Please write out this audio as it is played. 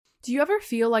Do you ever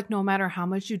feel like no matter how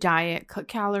much you diet, cut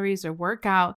calories, or work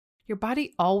out, your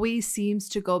body always seems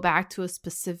to go back to a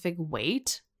specific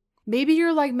weight? Maybe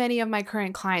you're like many of my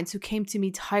current clients who came to me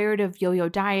tired of yo-yo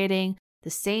dieting, the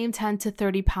same 10 to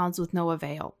 30 pounds with no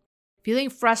avail,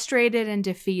 feeling frustrated and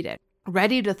defeated,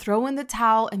 ready to throw in the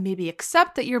towel and maybe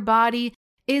accept that your body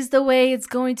is the way it's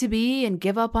going to be and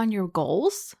give up on your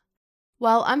goals?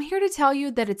 Well, I'm here to tell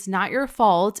you that it's not your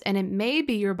fault and it may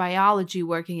be your biology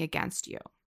working against you.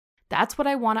 That's what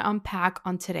I want to unpack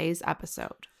on today's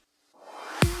episode.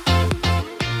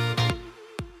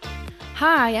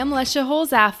 Hi, I'm Lesha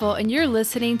Holzaffel, and you're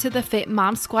listening to the Fit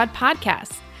Mom Squad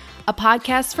podcast, a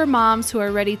podcast for moms who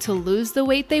are ready to lose the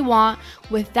weight they want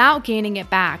without gaining it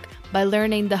back by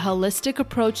learning the holistic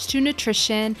approach to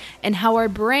nutrition and how our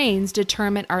brains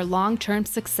determine our long-term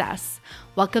success.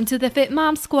 Welcome to the Fit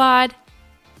Mom Squad.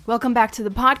 Welcome back to the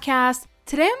podcast.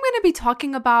 Today, I'm going to be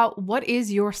talking about what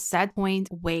is your set point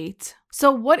weight.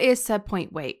 So what is set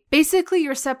point weight? Basically,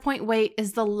 your set point weight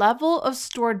is the level of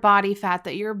stored body fat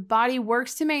that your body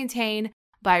works to maintain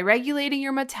by regulating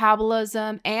your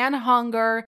metabolism and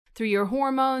hunger through your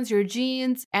hormones, your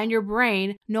genes, and your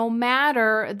brain, no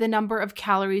matter the number of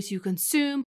calories you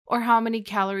consume or how many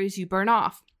calories you burn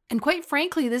off. And quite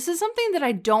frankly, this is something that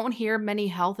I don't hear many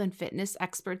health and fitness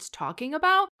experts talking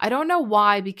about. I don't know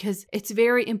why, because it's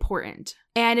very important.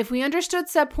 And if we understood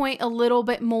set point a little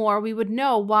bit more, we would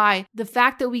know why the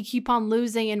fact that we keep on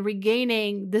losing and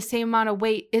regaining the same amount of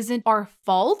weight isn't our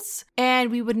fault,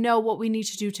 and we would know what we need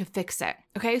to do to fix it.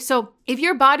 Okay, so if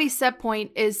your body's set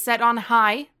point is set on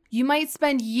high, you might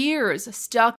spend years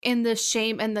stuck in the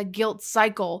shame and the guilt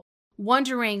cycle,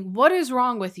 wondering what is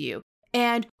wrong with you.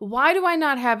 And why do I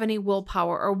not have any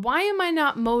willpower? Or why am I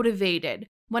not motivated?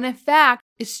 When in fact,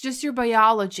 it's just your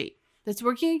biology that's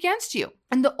working against you.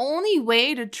 And the only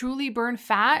way to truly burn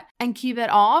fat and keep it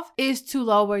off is to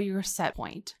lower your set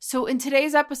point. So in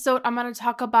today's episode, I'm going to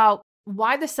talk about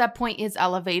why the set point is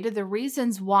elevated, the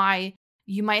reasons why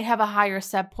you might have a higher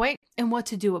set point, and what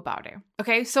to do about it.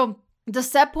 Okay, so the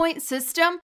set point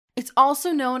system, it's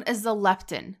also known as the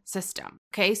leptin system.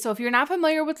 Okay, so if you're not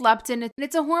familiar with leptin,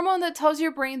 it's a hormone that tells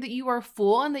your brain that you are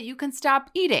full and that you can stop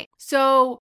eating.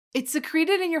 So it's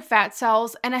secreted in your fat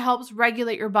cells and it helps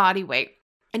regulate your body weight.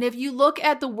 And if you look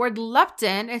at the word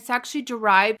leptin, it's actually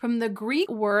derived from the Greek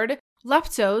word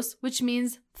leptos, which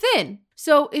means thin.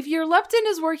 So if your leptin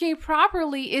is working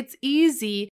properly, it's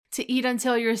easy to eat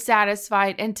until you're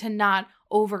satisfied and to not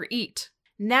overeat.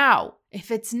 Now,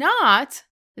 if it's not,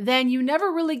 then you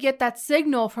never really get that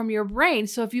signal from your brain.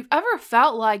 So if you've ever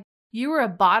felt like you were a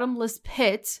bottomless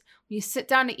pit, when you sit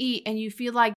down to eat and you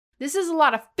feel like this is a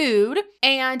lot of food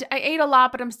and I ate a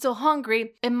lot, but I'm still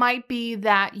hungry, it might be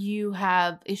that you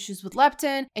have issues with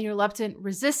leptin and you're leptin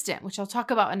resistant, which I'll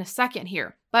talk about in a second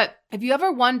here. But if you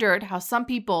ever wondered how some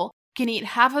people can eat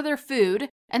half of their food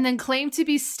and then claim to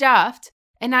be stuffed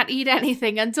and not eat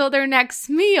anything until their next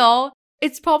meal,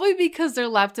 it's probably because their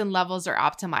leptin levels are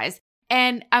optimized.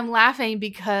 And I'm laughing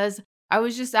because I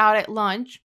was just out at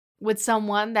lunch with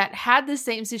someone that had the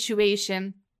same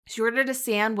situation. She ordered a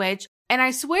sandwich and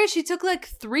I swear she took like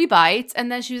 3 bites and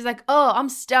then she was like, oh, I'm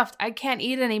stuffed. I can't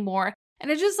eat anymore.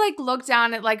 And I just like looked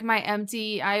down at like my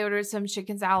I ordered some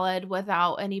chicken salad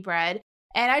without any bread.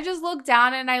 And I just looked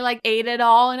down and I like ate it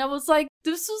all. And I was like,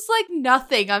 this was like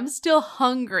nothing. I'm still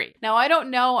hungry. Now, I don't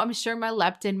know. I'm sure my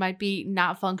leptin might be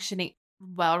not functioning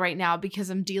well right now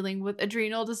because I'm dealing with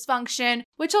adrenal dysfunction,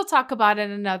 which I'll talk about in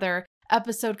another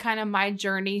episode, kind of my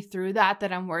journey through that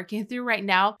I'm working through right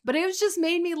now. But it was just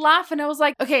made me laugh. And I was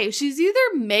like, okay, she's either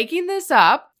making this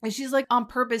up and she's like on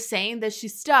purpose saying that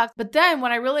she's stuck. But then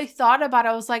when I really thought about it,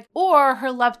 I was like, or her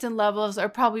leptin levels are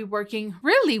probably working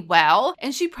really well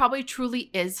and she probably truly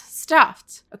is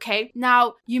stuffed. Okay.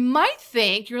 Now you might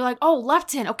think you're like, oh,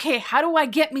 leptin. Okay. How do I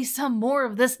get me some more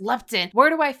of this leptin? Where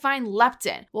do I find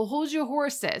leptin? Well, hold your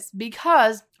horses,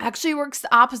 because it actually works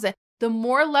the opposite. The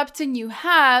more leptin you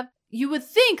have, you would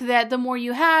think that the more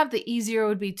you have, the easier it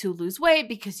would be to lose weight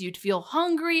because you'd feel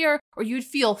hungrier or you'd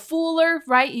feel fuller,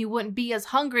 right? You wouldn't be as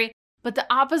hungry. But the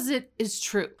opposite is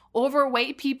true.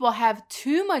 Overweight people have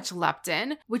too much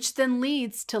leptin, which then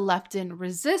leads to leptin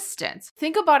resistance.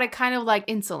 Think about it kind of like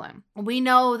insulin. We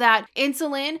know that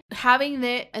insulin, having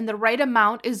it in the right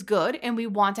amount is good, and we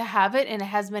want to have it, and it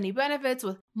has many benefits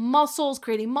with muscles,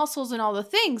 creating muscles and all the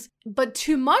things. But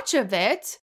too much of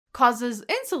it causes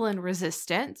insulin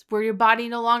resistance, where your body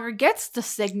no longer gets the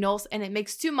signals and it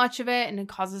makes too much of it and it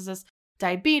causes us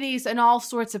diabetes and all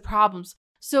sorts of problems.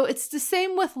 So it's the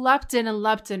same with leptin and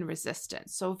leptin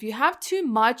resistance. So if you have too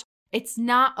much, it's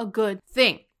not a good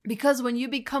thing, because when you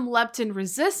become leptin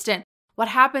resistant, what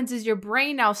happens is your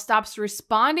brain now stops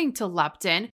responding to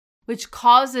leptin, which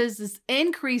causes this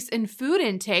increase in food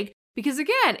intake. Because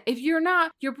again, if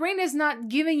your brain is not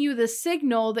giving you the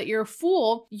signal that you're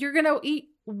full, you're going to eat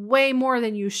way more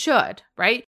than you should,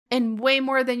 right? And way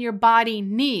more than your body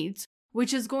needs,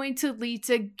 which is going to lead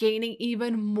to gaining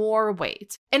even more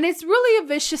weight. And it's really a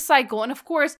vicious cycle. And of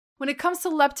course, when it comes to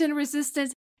leptin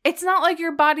resistance, it's not like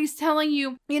your body's telling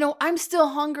you, I'm still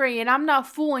hungry and I'm not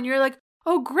full. And you're like,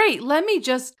 oh, great, let me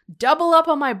just double up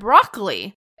on my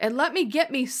broccoli and let me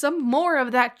get me some more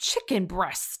of that chicken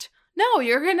breast. No,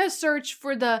 you're going to search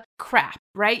for the crap,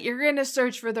 right? You're going to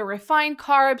search for the refined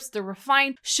carbs, the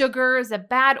refined sugars, the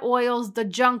bad oils, the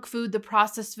junk food, the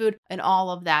processed food, and all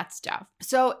of that stuff.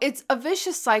 So it's a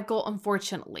vicious cycle,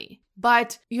 unfortunately.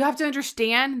 But you have to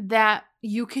understand that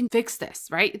you can fix this,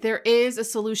 right? There is a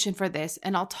solution for this,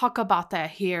 and I'll talk about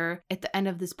that here at the end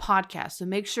of this podcast. So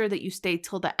make sure that you stay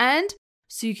till the end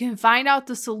so you can find out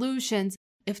the solutions.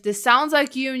 If this sounds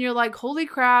like you and you're like, holy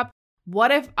crap,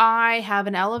 what if I have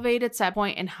an elevated set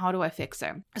point and how do I fix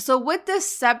it? So with this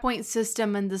set point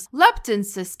system and this leptin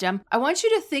system, I want you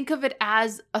to think of it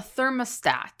as a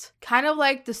thermostat, kind of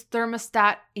like this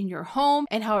thermostat in your home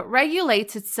and how it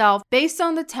regulates itself based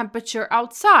on the temperature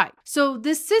outside. So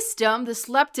this system, this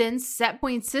leptin set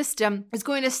point system, is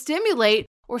going to stimulate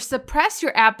or suppress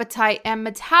your appetite and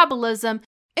metabolism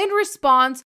in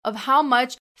response of how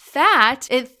much fat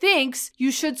it thinks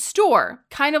you should store,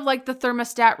 kind of like the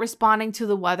thermostat responding to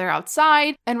the weather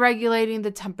outside and regulating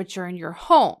the temperature in your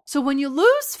home. So when you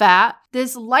lose fat,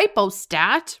 this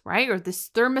lipostat, right, or this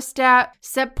thermostat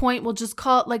set point, we'll just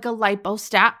call it like a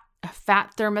lipostat, a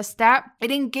fat thermostat.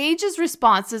 It engages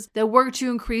responses that work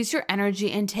to increase your energy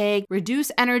intake,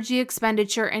 reduce energy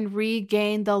expenditure, and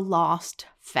regain the lost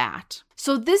fat.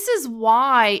 So this is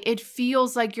why it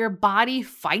feels like your body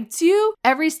fights you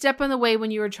every step on the way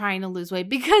when you are trying to lose weight,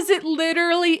 because it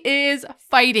literally is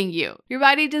fighting you. Your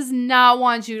body does not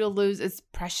want you to lose its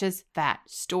precious fat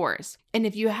stores. And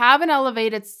if you have an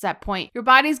elevated set point, your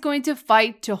body's going to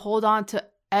fight to hold on to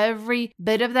every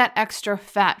bit of that extra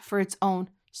fat for its own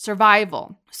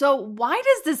survival. So why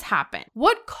does this happen?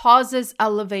 What causes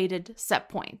elevated set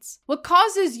points? What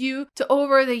causes you to,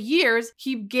 over the years,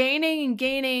 keep gaining and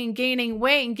gaining and gaining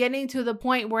weight and getting to the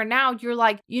point where now you're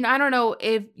like, I don't know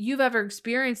if you've ever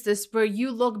experienced this, where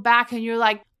you look back and you're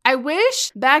like, I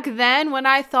wish back then when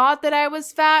I thought that I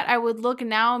was fat, I would look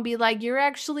now and be like, you're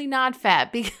actually not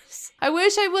fat, because I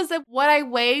wish I was at what I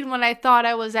weighed when I thought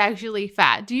I was actually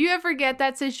fat. Do you ever get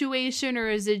that situation, or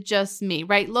is it just me,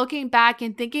 right? Looking back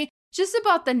and thinking just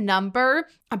about the number,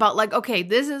 about like, okay,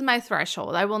 this is my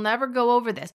threshold. I will never go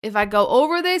over this. If I go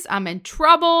over this, I'm in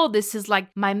trouble. This is like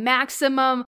my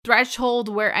maximum threshold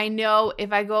where I know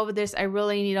if I go over this, I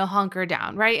really need to hunker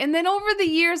down, right? And then over the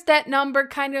years, that number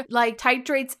kind of like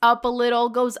titrates up a little,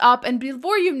 goes up. And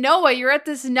before you know it, you're at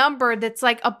this number that's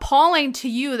like appalling to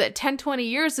you that 10, 20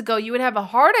 years ago, you would have a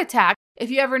heart attack if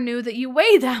you ever knew that you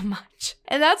weigh that much.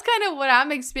 And that's kind of what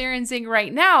I'm experiencing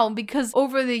right now, because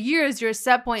over the years, your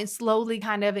set point slowly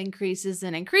kind of increases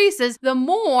and increases the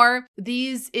more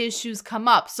these issues come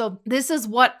up. So this is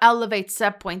what elevates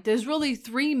set point. There's really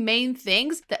three main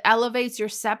things that elevates your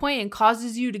set point and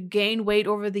causes you to gain weight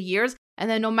over the years. And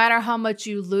then no matter how much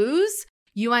you lose,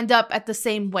 you end up at the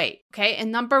same weight, okay?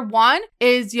 And number one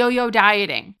is yo-yo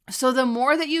dieting. So the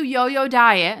more that you yo-yo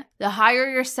diet, the higher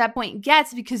your set point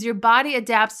gets, because your body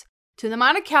adapts to the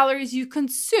amount of calories you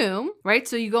consume, right?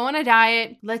 So you go on a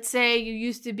diet. Let's say you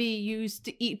used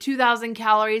to eat 2,000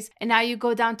 calories and now you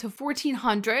go down to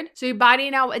 1,400. So your body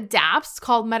now adapts,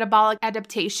 called metabolic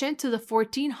adaptation, to the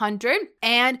 1,400,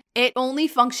 and it only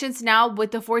functions now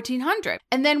with the 1,400.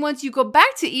 And then once you go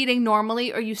back to eating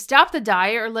normally, or you stop the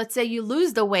diet, or let's say you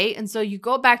lose the weight and so you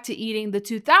go back to eating the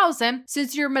 2,000,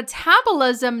 since your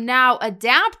metabolism now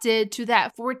adapted to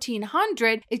that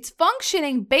 1,400, it's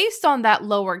functioning based on that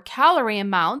lower calorie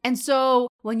amount. And so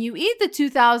when you eat the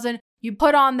 2,000, you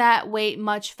put on that weight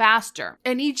much faster.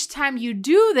 And each time you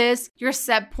do this, your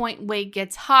set point weight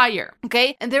gets higher.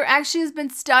 Okay. And there actually has been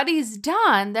studies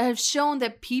done that have shown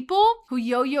that people who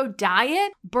yo-yo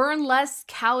diet burn less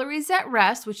calories at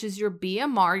rest, which is your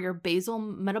BMR, your basal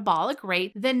metabolic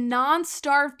rate, than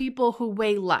non-starved people who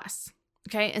weigh less.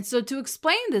 Okay. And so to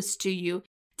explain this to you,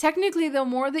 technically, the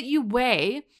more that you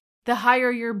weigh, the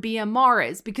higher your BMR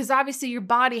is, because obviously your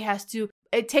body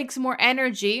it takes more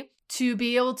energy to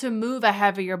be able to move a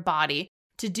heavier body,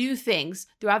 to do things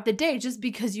throughout the day, just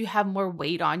because you have more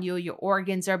weight on you, your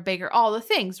organs are bigger, all the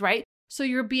things, right? So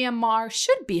your BMR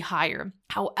should be higher.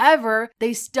 However,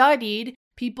 they studied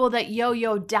people that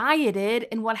yo-yo dieted,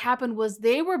 and what happened was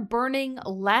they were burning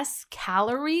less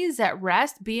calories at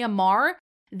rest, BMR,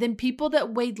 than people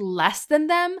that weighed less than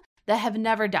them that have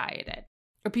never dieted,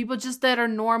 or people just that are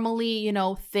normally,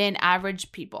 thin,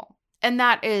 average people. And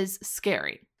that is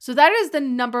scary. So that is the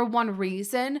number one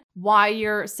reason why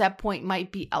your set point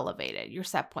might be elevated, your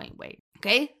set point weight.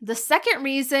 Okay. The second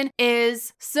reason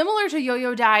is similar to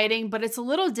yo-yo dieting, but it's a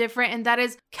little different, and that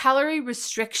is calorie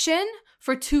restriction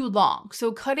for too long.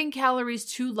 So cutting calories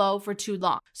too low for too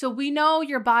long. So we know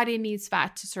your body needs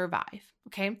fat to survive.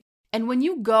 Okay. And when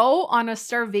you go on a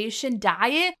starvation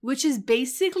diet, which is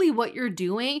basically what you're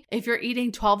doing, if you're eating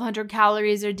 1,200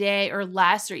 calories a day or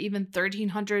less, or even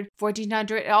 1,300,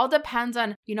 1,400, it all depends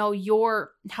on,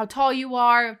 how tall you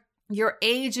are, your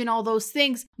age, and all those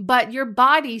things. But your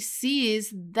body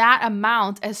sees that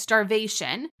amount as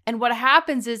starvation. And what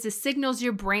happens is it signals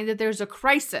your brain that there's a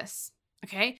crisis.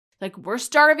 Okay. Like, we're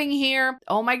starving here.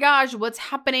 Oh my gosh, what's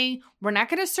happening? We're not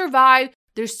going to survive.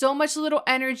 There's so much little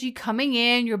energy coming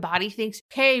in. Your body thinks,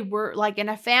 okay, we're like in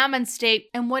a famine state.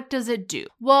 And what does it do?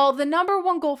 Well, the number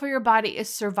one goal for your body is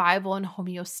survival and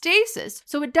homeostasis.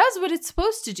 So it does what it's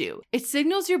supposed to do. It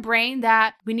signals your brain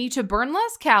that we need to burn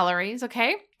less calories,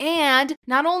 okay? And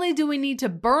not only do we need to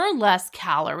burn less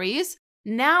calories,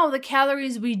 now the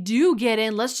calories we do get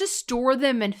in, let's just store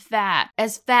them in fat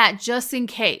just in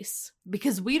case.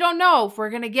 Because we don't know if we're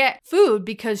going to get food,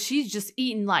 because she's just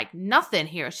eating like nothing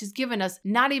here. She's given us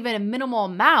not even a minimal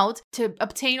amount to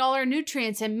obtain all our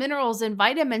nutrients and minerals and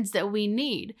vitamins that we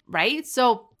need, right?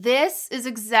 So this is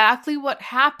exactly what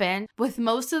happened with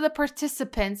most of the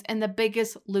participants in the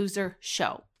Biggest Loser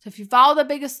show. So if you follow The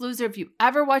Biggest Loser, if you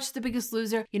ever watched The Biggest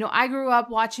Loser, I grew up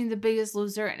watching The Biggest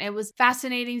Loser, and it was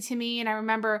fascinating to me. And I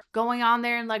remember going on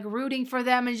there and like rooting for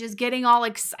them and just getting all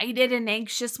excited and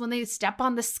anxious when they step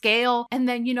on the scale. And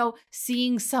then,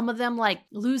 seeing some of them like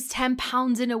lose 10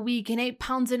 pounds in a week and 8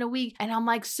 pounds in a week. And I'm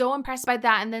like so impressed by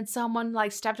that. And then someone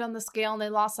like stepped on the scale and they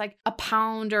lost like a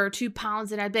pound or 2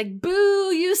 pounds. And I'd be like,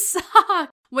 boo, you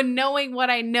suck. When knowing what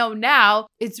I know now,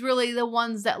 it's really the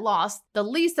ones that lost the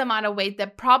least amount of weight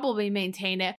that probably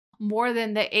maintain it more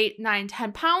than the 8, 9,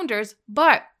 10 pounders.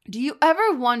 But do you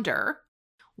ever wonder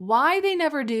why they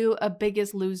never do a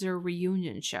Biggest Loser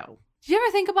reunion show? Did you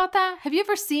ever think about that? Have you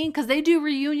ever seen, because they do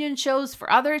reunion shows for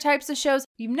other types of shows,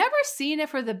 you've never seen it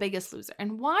for The Biggest Loser.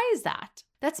 And why is that?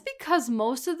 That's because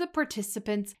most of the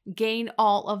participants gain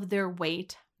all of their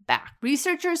weight back.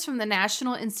 Researchers from the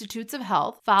National Institutes of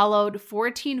Health followed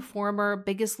 14 former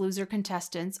Biggest Loser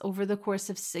contestants over the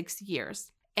course of 6 years.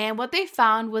 And what they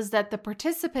found was that the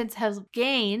participants have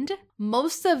gained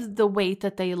most of the weight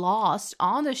that they lost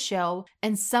on the show,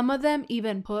 and some of them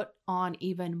even put on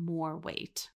even more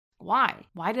weight. Why?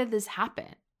 Why did this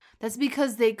happen? That's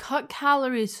because they cut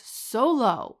calories so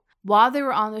low while they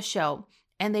were on the show,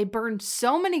 and they burned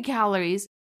so many calories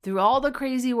through all the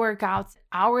crazy workouts,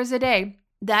 hours a day,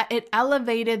 that it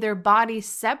elevated their body's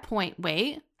set point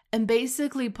weight and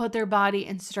basically put their body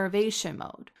in starvation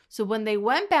mode. So when they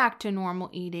went back to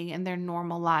normal eating in their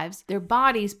normal lives, their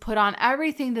bodies put on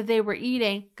everything that they were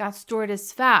eating, got stored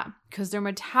as fat because their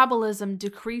metabolism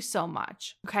decreased so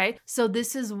much. Okay, so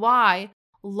this is why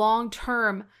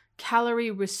long-term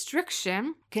calorie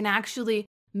restriction can actually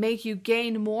make you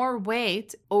gain more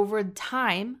weight over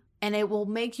time, and it will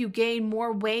make you gain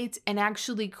more weight and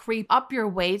actually creep up your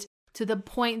weight to the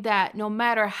point that no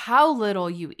matter how little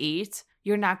you eat,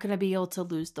 you're not going to be able to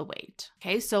lose the weight.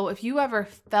 Okay, so if you ever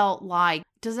felt like,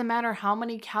 it doesn't matter how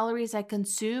many calories I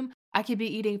consume, I could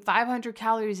be eating 500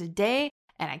 calories a day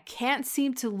and I can't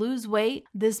seem to lose weight,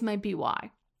 this might be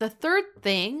why. The third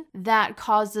thing that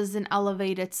causes an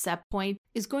elevated set point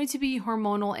is going to be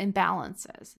hormonal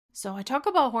imbalances. So I talk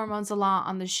about hormones a lot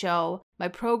on the show. My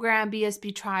program,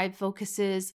 BSB Tribe,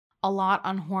 focuses a lot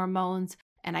on hormones,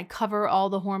 and I cover all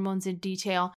the hormones in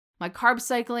detail. My carb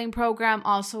cycling program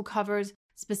also covers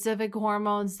specific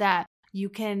hormones that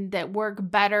work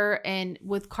better and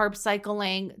with carb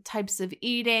cycling types of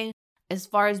eating, as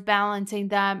far as balancing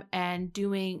them and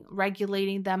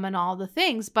regulating them and all the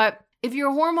things. But if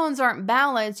your hormones aren't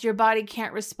balanced, your body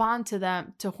can't respond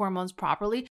to hormones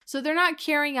properly. So they're not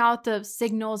carrying out the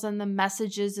signals and the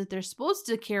messages that they're supposed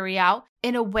to carry out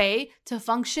in a way to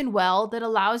function well that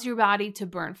allows your body to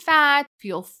burn fat,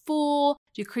 feel full,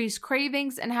 decrease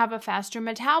cravings, and have a faster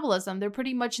metabolism. They're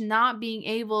pretty much not being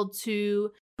able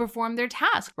to perform their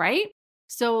task, right?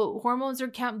 So hormones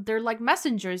they're like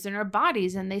messengers in our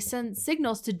bodies, and they send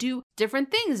signals to do different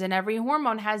things, and every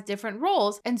hormone has different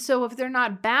roles. And so if they're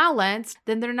not balanced,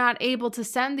 then they're not able to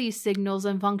send these signals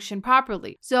and function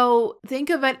properly. So think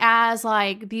of it as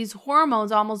like these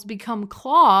hormones almost become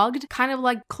clogged, kind of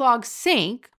like clogged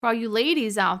sink for all you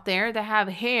ladies out there that have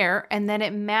hair, and then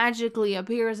it magically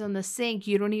appears in the sink.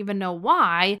 You don't even know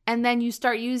why. And then you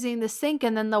start using the sink,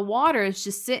 and then the water is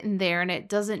just sitting there and it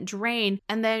doesn't drain.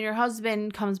 And then your husband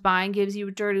comes by and gives you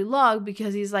a dirty look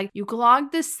because he's like, you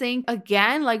clogged the sink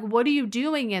again? Like, what are you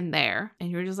doing in there? And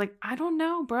you're just like, I don't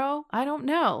know, bro. I don't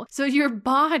know. So your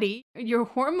body, your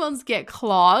hormones get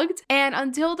clogged, and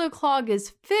until the clog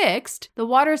is fixed, the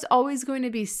water is always going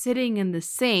to be sitting in the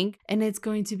sink and it's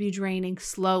going to be draining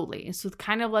slowly. So it's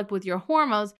kind of like with your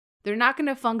hormones, they're not going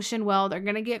to function well. They're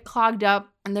going to get clogged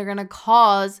up and they're going to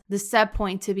cause the set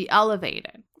point to be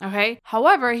elevated. Okay.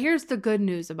 However, here's the good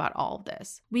news about all of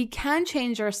this. We can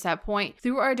change our set point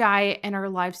through our diet and our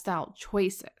lifestyle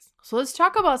choices. So let's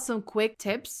talk about some quick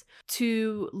tips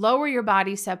to lower your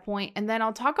body set point, and then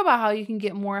I'll talk about how you can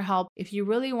get more help if you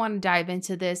really want to dive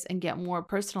into this and get more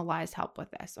personalized help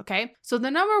with this, okay? So the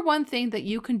number one thing that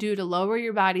you can do to lower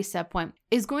your body set point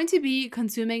is going to be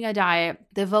consuming a diet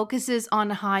that focuses on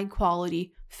high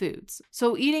quality foods.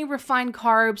 So eating refined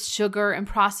carbs, sugar, and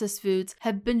processed foods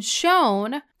have been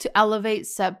shown to elevate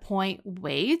set point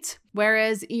weight,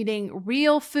 whereas eating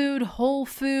real food, whole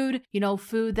food,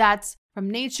 food that's from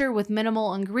nature with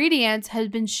minimal ingredients has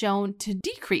been shown to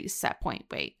decrease set point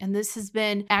weight. And this has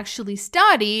been actually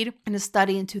studied in a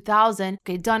study in 2000,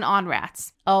 done on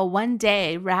rats. Oh, one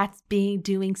day rats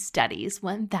doing studies.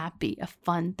 Wouldn't that be a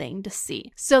fun thing to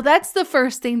see? So that's the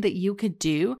first thing that you could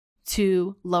do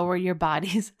to lower your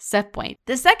body's set point.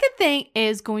 The second thing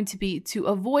is going to be to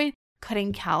avoid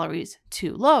cutting calories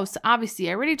too low. So obviously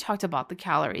I already talked about the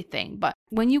calorie thing, but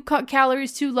when you cut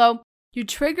calories too low, you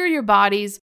trigger your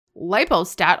body's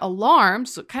lipostat alarm.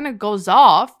 So it kind of goes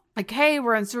off like, hey,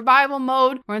 we're in survival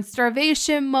mode, we're in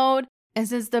starvation mode. And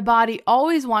since the body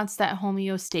always wants that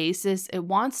homeostasis, it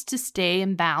wants to stay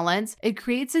in balance, it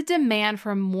creates a demand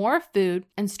for more food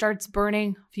and starts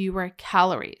burning fewer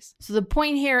calories. So the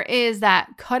point here is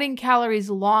that cutting calories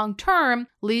long term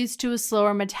leads to a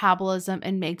slower metabolism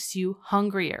and makes you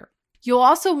hungrier. You'll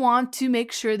also want to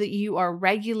make sure that you are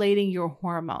regulating your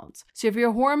hormones. So if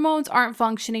your hormones aren't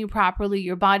functioning properly,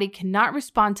 your body cannot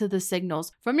respond to the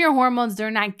signals from your hormones. They're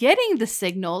not getting the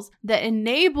signals that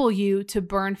enable you to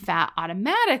burn fat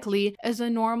automatically as a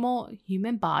normal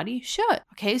human body should.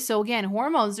 Okay, so again,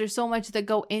 hormones, there's so much that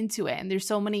go into it, and there's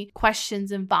so many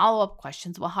questions and follow-up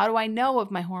questions. Well, how do I know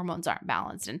if my hormones aren't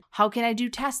balanced? And how can I do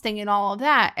testing and all of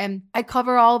that? And I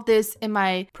cover all of this in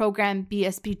my program,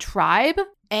 BSB Tribe.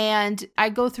 And I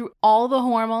go through all the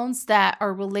hormones that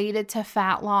are related to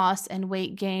fat loss and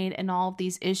weight gain and all of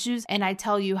these issues. And I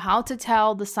tell you how to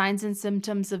tell the signs and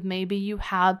symptoms of maybe you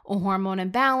have a hormone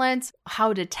imbalance,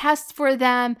 how to test for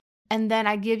them. And then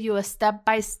I give you a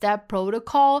step-by-step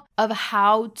protocol of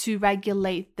how to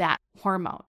regulate that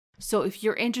hormone. So if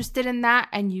you're interested in that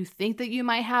and you think that you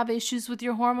might have issues with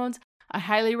your hormones, I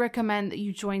highly recommend that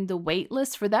you join the wait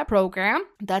list for that program.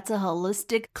 That's a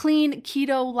holistic, clean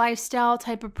keto lifestyle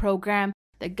type of program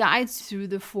that guides through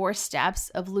the 4 steps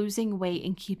of losing weight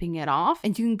and keeping it off.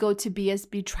 And you can go to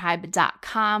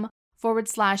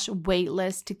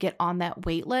bsbtribe.com/waitlist to get on that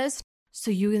wait list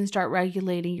so you can start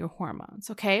regulating your hormones,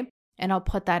 okay? And I'll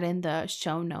put that in the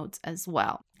show notes as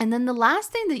well. And then the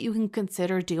last thing that you can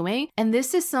consider doing, and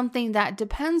this is something that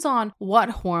depends on what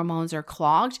hormones are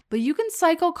clogged, but you can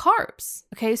cycle carbs,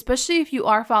 okay? Especially if you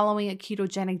are following a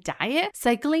ketogenic diet,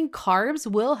 cycling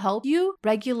carbs will help you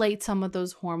regulate some of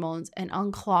those hormones and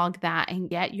unclog that and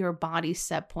get your body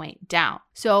set point down.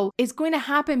 So it's going to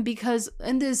happen because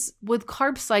with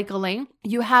carb cycling,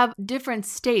 you have different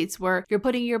states where you're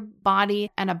putting your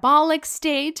body anabolic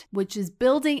state, which is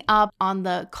building up on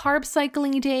the carb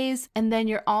cycling days, and then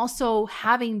you're also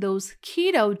having those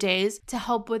keto days to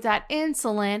help with that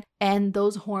insulin and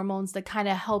those hormones that kind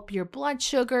of help your blood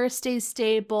sugar stay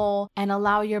stable and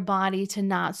allow your body to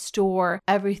not store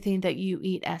everything that you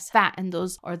eat as fat. And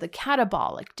those are the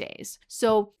catabolic days.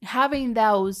 So having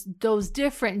those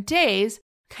different days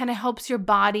kind of helps your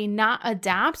body not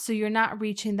adapt. So you're not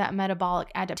reaching that metabolic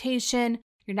adaptation.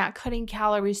 You're not cutting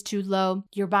calories too low.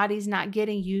 Your body's not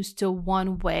getting used to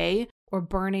one way or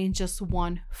burning just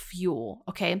one fuel,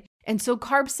 okay? And so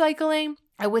carb cycling,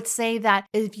 I would say that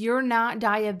if you're not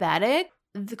diabetic,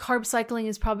 the carb cycling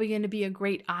is probably going to be a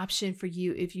great option for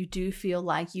you if you do feel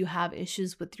like you have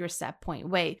issues with your set point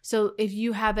weight. So if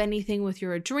you have anything with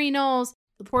your adrenals,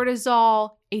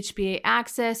 cortisol, HPA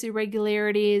axis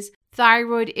irregularities,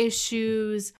 thyroid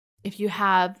issues, if you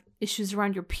have issues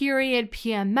around your period,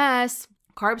 PMS,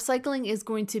 carb cycling is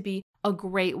going to be a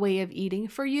great way of eating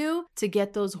for you to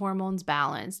get those hormones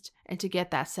balanced and to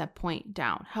get that set point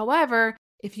down. However,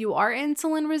 if you are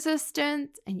insulin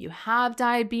resistant and you have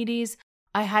diabetes,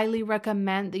 I highly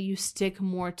recommend that you stick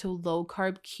more to low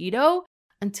carb keto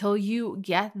until you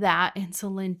get that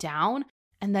insulin down,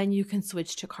 and then you can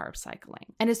switch to carb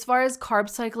cycling. And as far as carb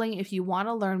cycling, if you want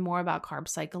to learn more about carb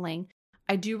cycling,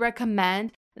 I do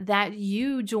recommend that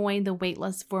you join the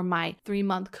waitlist for my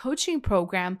 3-month coaching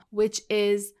program, which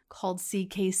is called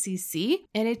CKCC.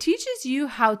 And it teaches you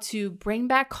how to bring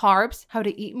back carbs, how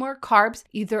to eat more carbs,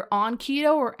 either on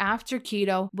keto or after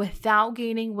keto without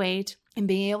gaining weight, and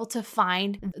being able to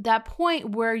find that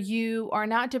point where you are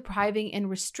not depriving and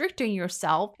restricting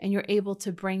yourself and you're able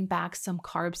to bring back some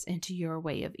carbs into your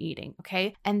way of eating,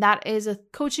 okay? And that is a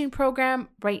coaching program.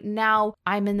 Right now,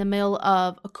 I'm in the middle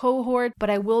of a cohort, but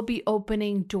I will be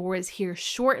opening doors here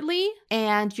shortly,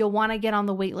 and you'll want to get on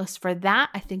the wait list for that.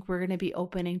 I think we're going to be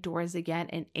opening doors again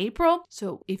in April.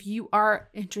 So if you are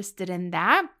interested in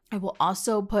that, I will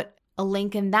also put a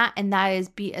link in that, and that is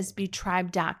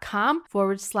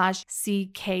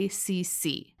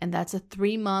bsbtribe.com/CKCC. And that's a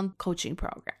 3-month coaching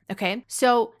program. Okay.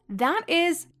 So that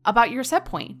is about your set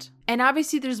point. And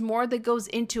obviously there's more that goes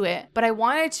into it, but I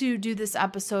wanted to do this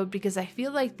episode because I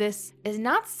feel like this is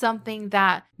not something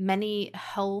that many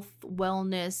health,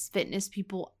 wellness, fitness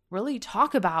people really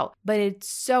talk about, but it's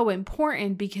so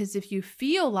important because if you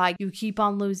feel like you keep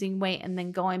on losing weight and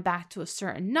then going back to a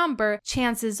certain number,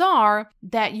 chances are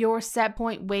that your set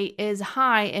point weight is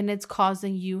high and it's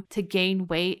causing you to gain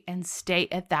weight and stay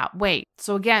at that weight.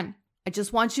 So again, I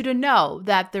just want you to know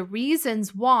that the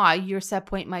reasons why your set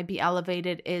point might be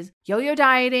elevated is yo-yo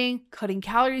dieting, cutting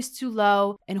calories too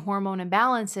low, and hormone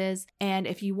imbalances. And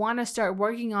if you want to start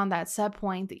working on that set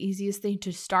point, the easiest thing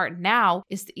to start now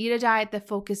is to eat a diet that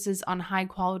focuses on high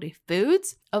quality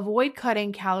foods, avoid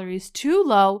cutting calories too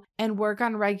low, and work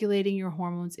on regulating your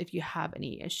hormones if you have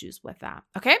any issues with that.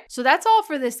 Okay, so that's all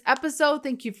for this episode.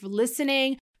 Thank you for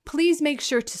listening. Please make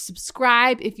sure to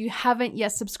subscribe if you haven't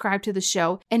yet subscribed to the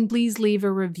show, and please leave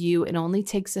a review. It only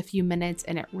takes a few minutes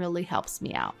and it really helps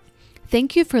me out.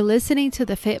 Thank you for listening to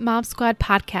the Fit Mom Squad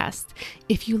podcast.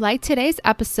 If you liked today's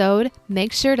episode,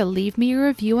 make sure to leave me a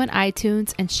review on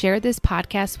iTunes and share this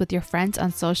podcast with your friends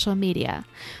on social media.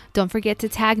 Don't forget to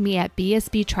tag me at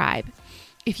BSB Tribe.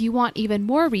 If you want even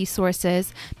more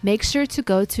resources, make sure to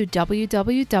go to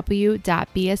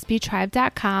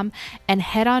www.bsbtribe.com and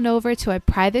head on over to a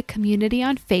private community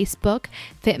on Facebook,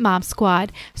 Fit Mom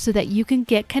Squad, so that you can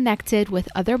get connected with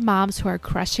other moms who are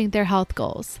crushing their health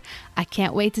goals. I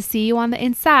can't wait to see you on the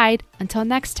inside. Until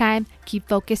next time, keep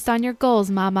focused on your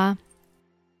goals, mama.